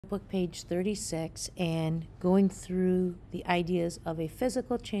Book page 36 and going through the ideas of a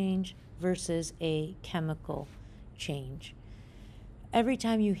physical change versus a chemical change. Every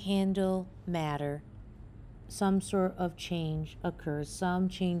time you handle matter, some sort of change occurs. Some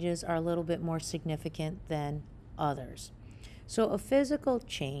changes are a little bit more significant than others. So a physical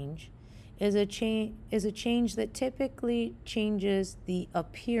change is a change that typically changes the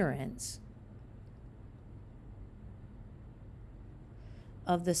appearance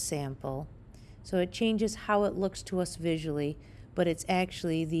of the sample. So it changes how it looks to us visually, but it's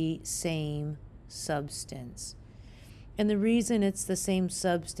actually the same substance. And the reason it's the same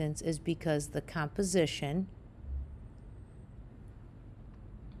substance is because the composition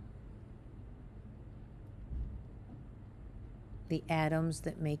the atoms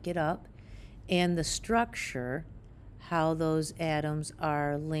that make it up, and the structure, how those atoms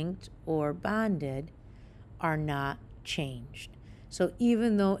are linked or bonded, are not changed. So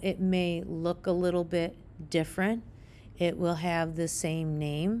even though it may look a little bit different, it will have the same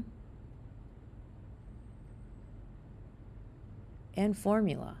name and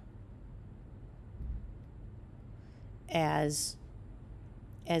formula as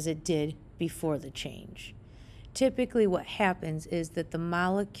it did before the change. Typically what happens is that the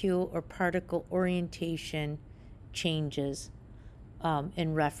molecule or particle orientation changes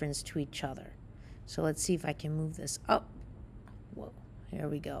in reference to each other. So let's see if I can move this up. Whoa, here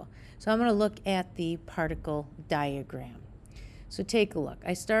we go. So I'm going to look at the particle diagram. So take a look.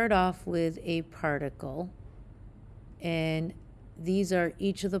 I start off with a particle, and these are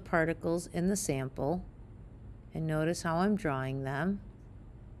each of the particles in the sample. And notice how I'm drawing them.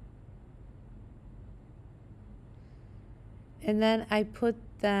 And then I put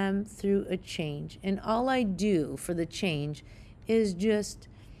them through a change. And all I do for the change is just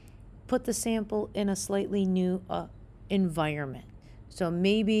put the sample in a slightly new environment. So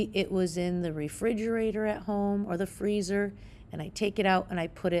maybe it was in the refrigerator at home or the freezer, and I take it out and I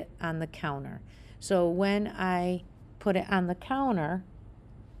put it on the counter. So when I put it on the counter,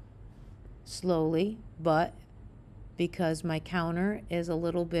 slowly, but because my counter is a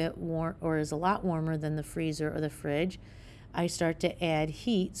little bit warm, or is a lot warmer than the freezer or the fridge, I start to add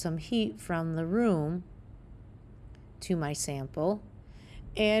heat, some heat from the room to my sample.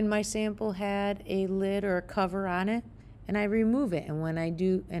 And my sample had a lid or a cover on it, and I remove it. And when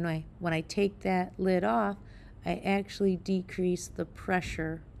I take that lid off, I actually decrease the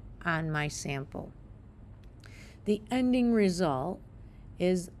pressure on my sample. The ending result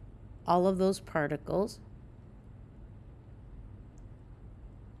is all of those particles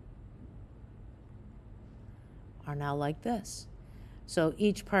are now like this. So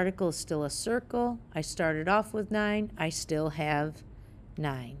each particle is still a circle. I started off with 9. I still have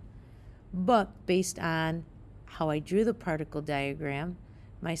 9. But based on how I drew the particle diagram,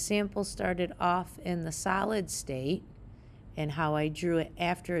 my sample started off in the solid state, and how I drew it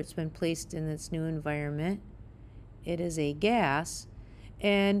after it's been placed in its new environment, it is a gas.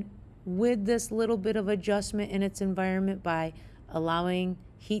 And with this little bit of adjustment in its environment by allowing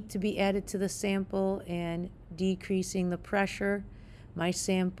heat to be added to the sample and decreasing the pressure, my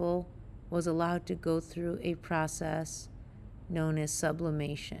sample was allowed to go through a process known as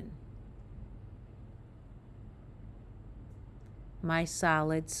sublimation. My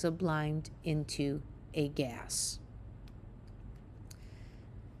solid sublimed into a gas.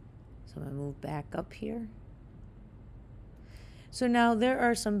 So I'm going to move back up here. So now there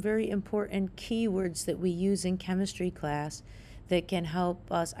are some very important keywords that we use in chemistry class that can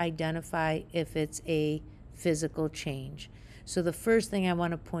help us identify if it's a physical change. So the first thing I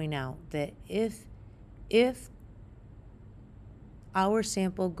want to point out, that if our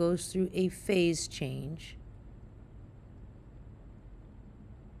sample goes through a phase change,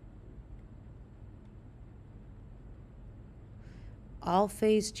 all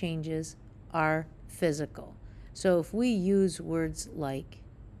phase changes are physical. So if we use words like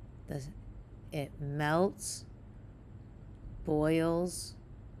it melts, boils,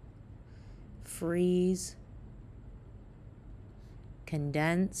 freeze,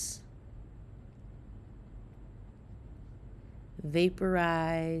 condense,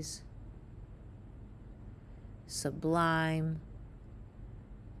 vaporize, sublime,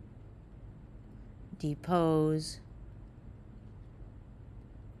 depose,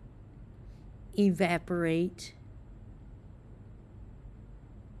 evaporate,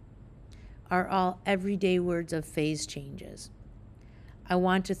 are all everyday words of phase changes. I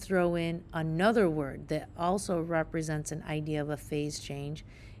want to throw in another word that also represents an idea of a phase change,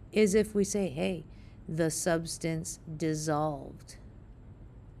 is if we say, hey, the substance dissolved.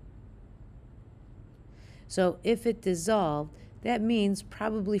 So if it dissolved, That means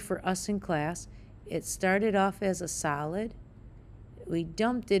probably for us in class, it started off as a solid. We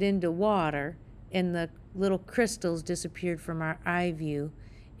dumped it into water, and the little crystals disappeared from our eye view.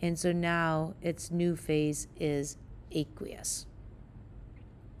 And so now its new phase is aqueous.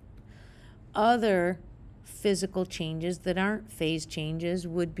 Other physical changes that aren't phase changes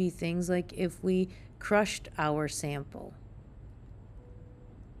would be things like if we crushed our sample.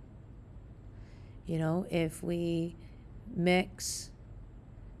 You know, if we mix,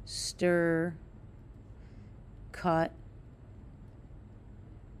 stir, cut,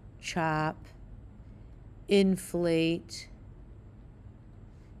 chop, inflate,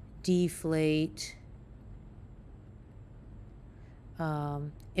 deflate,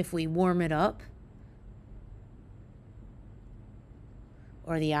 if we warm it up,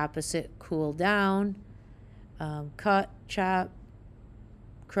 or the opposite, cool down, cut, chop,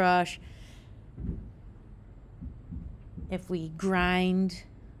 crush. If we grind,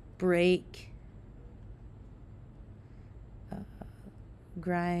 break,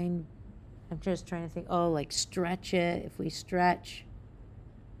 I'm just trying to think, like stretch it, if we stretch.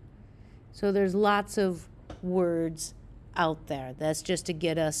 So there's lots of words out there. That's just to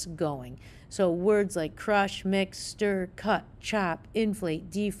get us going. So words like crush, mix, stir, cut, chop, inflate,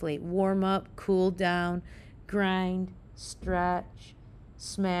 deflate, warm up, cool down, grind, stretch,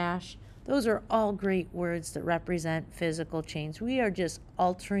 smash. Those are all great words that represent physical change. We are just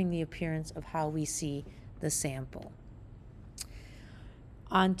altering the appearance of how we see the sample.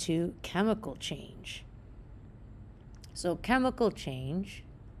 On to chemical change. So chemical changes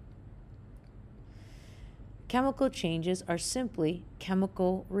are simply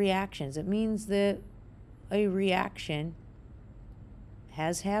chemical reactions. It means that a reaction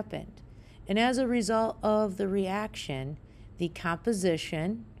has happened. And as a result of the reaction, the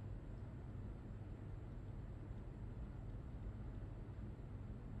composition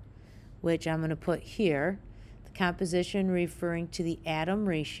which I'm going to put here, the composition referring to the atom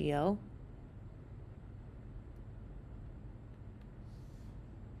ratio,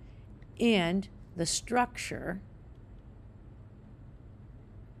 and the structure,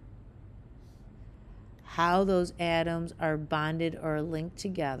 how those atoms are bonded or linked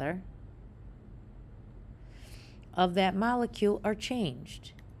together, of that molecule are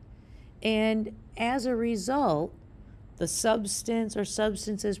changed. And as a result, the substance or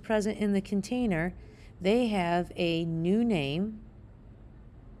substances present in the container, they have a new name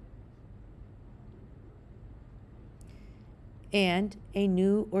and a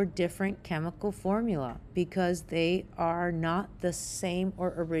new or different chemical formula because they are not the same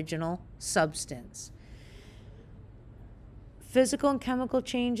or original substance. Physical and chemical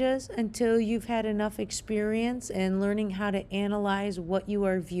changes, until you've had enough experience and learning how to analyze what you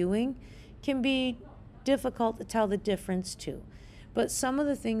are viewing, can be difficult to tell the difference to. But some of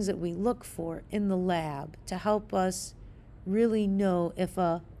the things that we look for in the lab to help us really know if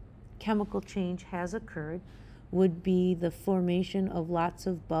a chemical change has occurred would be the formation of lots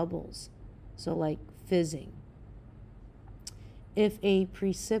of bubbles, so like fizzing. If a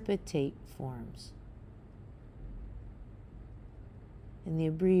precipitate forms, and the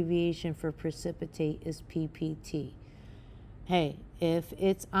abbreviation for precipitate is PPT. Hey, if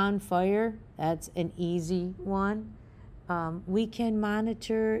it's on fire, that's an easy one. We can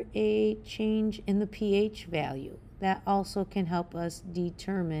monitor a change in the pH value. That also can help us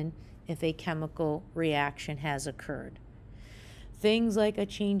determine if a chemical reaction has occurred. Things like a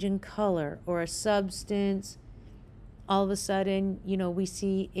change in color or a substance, all of a sudden, we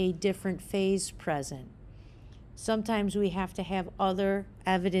see a different phase present. Sometimes we have to have other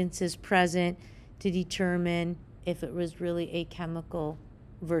evidences present to determine if it was really a chemical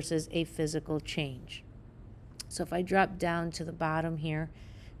versus a physical change. So if I drop down to the bottom here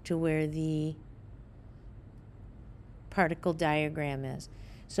to where the particle diagram is.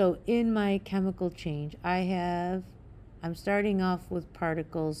 So in my chemical change, I'm starting off with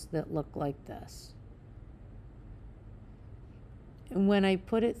particles that look like this. And when I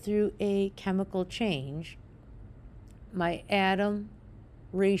put it through a chemical change, my atom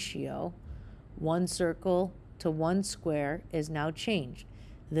ratio, 1 circle to 1 square, is now changed.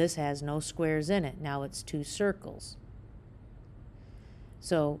 This has no squares in it. Now it's 2 circles.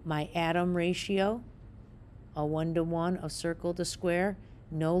 So my atom ratio, a 1-to-1 of circle to square,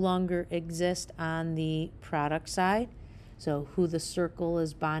 no longer exists on the product side. So who the circle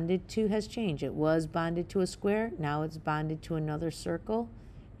is bonded to has changed. It was bonded to a square. Now it's bonded to another circle.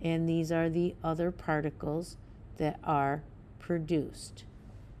 And these are the other particles that are produced.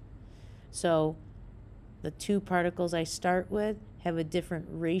 So the 2 particles I start with have a different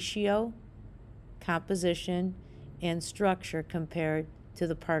ratio, composition, and structure compared to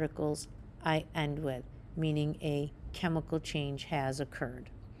the particles I end with, meaning a chemical change has occurred.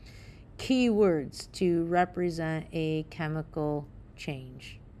 Keywords to represent a chemical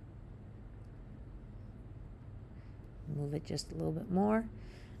change. Move it just a little bit more.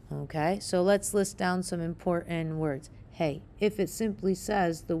 Okay, so let's list down some important words. Hey, if it simply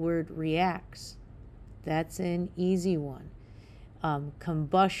says the word reacts, that's an easy one.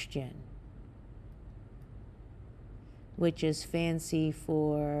 Combustion, which is fancy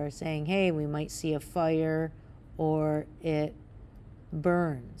for saying, hey, we might see a fire or it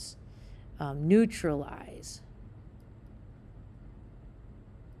burns. Neutralize.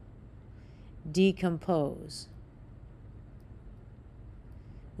 Decompose,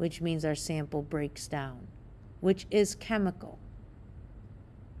 which means our sample breaks down, which is chemical.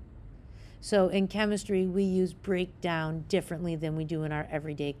 So in chemistry, we use breakdown differently than we do in our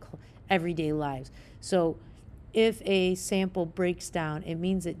everyday lives. So if a sample breaks down, it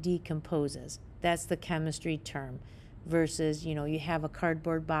means it decomposes. That's the chemistry term. Versus, you have a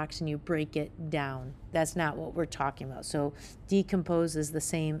cardboard box and you break it down. That's not what we're talking about. So decompose is the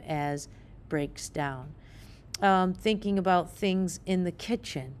same as breaks down. Thinking about things in the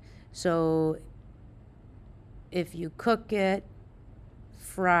kitchen. So if you cook it,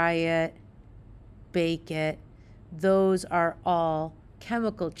 fry it, bake it, those are all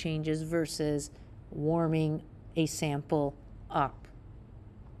chemical changes versus warming a sample up.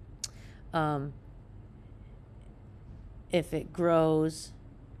 If it grows,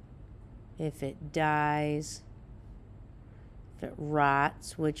 if it dies, if it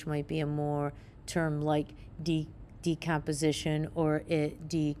rots, which might be a more term like decomposition, or it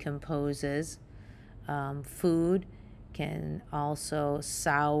decomposes. Food can also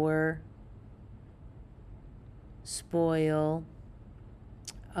sour, spoil,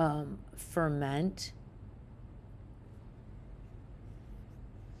 ferment.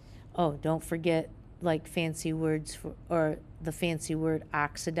 Oh, don't forget like fancy words for, or the fancy word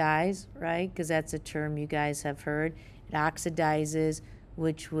oxidize, right? Because that's a term you guys have heard. It oxidizes,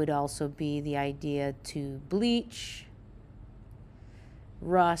 which would also be the idea to bleach,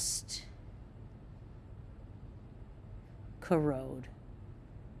 rust, corrode.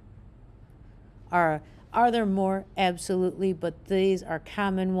 Are there more? Absolutely, but these are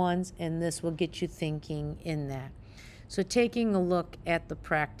common ones, and this will get you thinking in that. So taking a look at the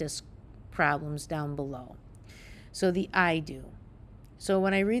practice problems down below. So the I do. So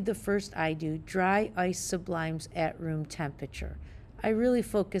when I read the first I do, dry ice sublimes at room temperature. I really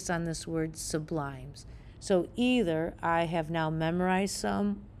focus on this word sublimes. So either I have now memorized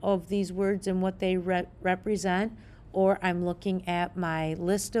some of these words and what they represent, or I'm looking at my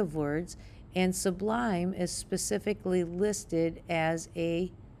list of words, and sublime is specifically listed as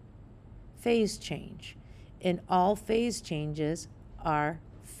a phase change. And all phase changes are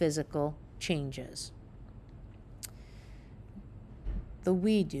physical changes. The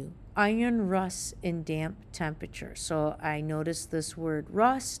we do. Iron rusts in damp temperature. So I noticed this word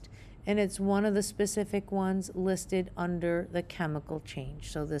rust, and it's one of the specific ones listed under the chemical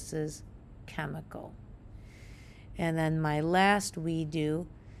change. So this is chemical. And then my last we do,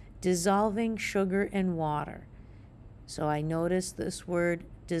 dissolving sugar in water. So I noticed this word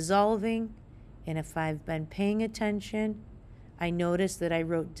dissolving, and if I've been paying attention, I noticed that I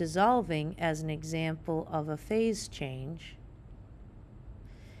wrote dissolving as an example of a phase change.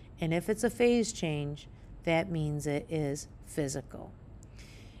 And if it's a phase change, that means it is physical.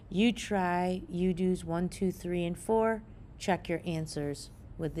 You try, you do's 1, 2, 3, and 4. Check your answers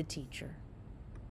with the teacher.